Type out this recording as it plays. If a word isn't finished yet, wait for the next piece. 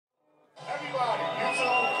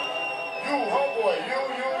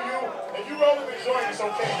joint, it's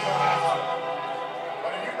okay. You don't have to.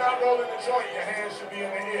 But if you're not rolling the joint, your hands should be in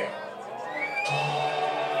the air.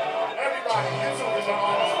 Everybody, YouTube is your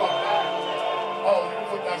arms fucked up. Oh, you can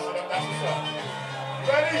put that shit up. That's what's up.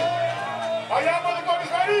 Ready? Are y'all motherfuckers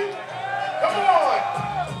ready? Come on!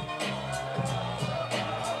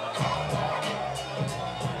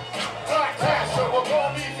 Black cash, so we'll call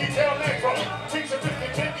me Fidel Negro. Things are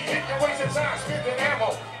different, maybe hit your waist in time, spending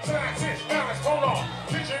ammo. Scientists, balance, polar.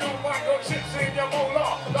 Digital microchips in your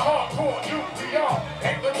molar. The hardcore nuclear.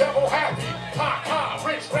 Ain't the devil happy? Ha ha,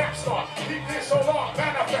 rich rap star. Keep this so long,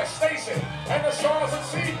 manifestation. And the stars at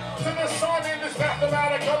sea to the sun in this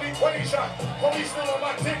mathematical equation. Police still on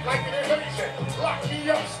my dick like an invasion. Lock me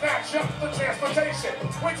up, snatch up the transportation.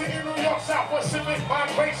 Winter in New York, South Pacific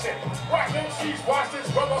migration. Rock MCs, watch this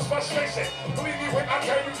brother's frustration. Believe me when I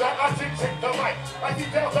tell you that I dictate the mic. Like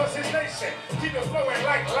Fidel does his nation. Keep it flowing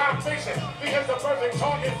like live nation. Because the perfect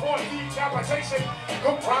target for decapitation.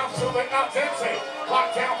 Good rhymes till they al dente.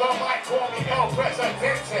 Lock down the mic, call me El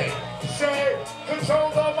Presidente. Say, control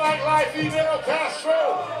the mic like Fidel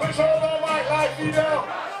Castro. Control the mic like Fidel.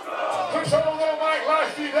 Control the mic like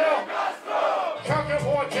Fidel. Conquer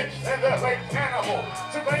more dicks than the late animal.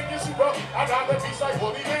 To blame you super, I'd rather be like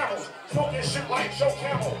woolly mammals. Smoking shit like Joe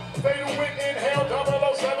Camel. Fatal win inhale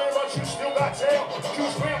 007, but you still got tail. You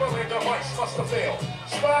scrambling device must have failed.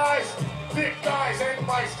 Spies, big thighs and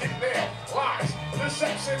mice get nailed. Lies,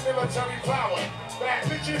 deception, military flowers. Bad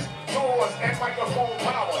bitches, doors, and microphone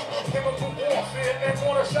powers. Chemical warfare and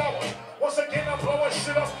water showers. Once again, I'm blowing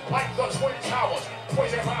shit up like the Twin Towers.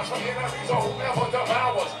 Poison vibes from enemies or whoever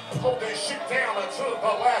devours. Holding shit down until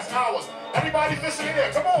the last hours. Everybody listen in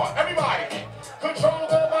there, come on, everybody. Control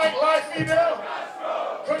the mic like Fidel.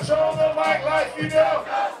 Control the mic like Fidel.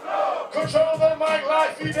 Control the mic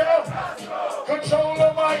like Fidel. Control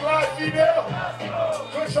the mic like Fidel.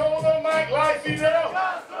 Control the mic like Fidel.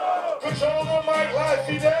 Control the mic like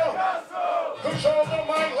Fidel. Control the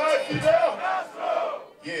mic like Fidel.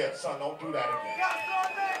 Yeah, son, don't do that again.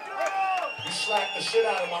 You slapped the shit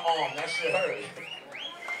out of my arm. That shit hurt.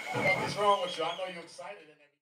 What is wrong with you? I know you're excited.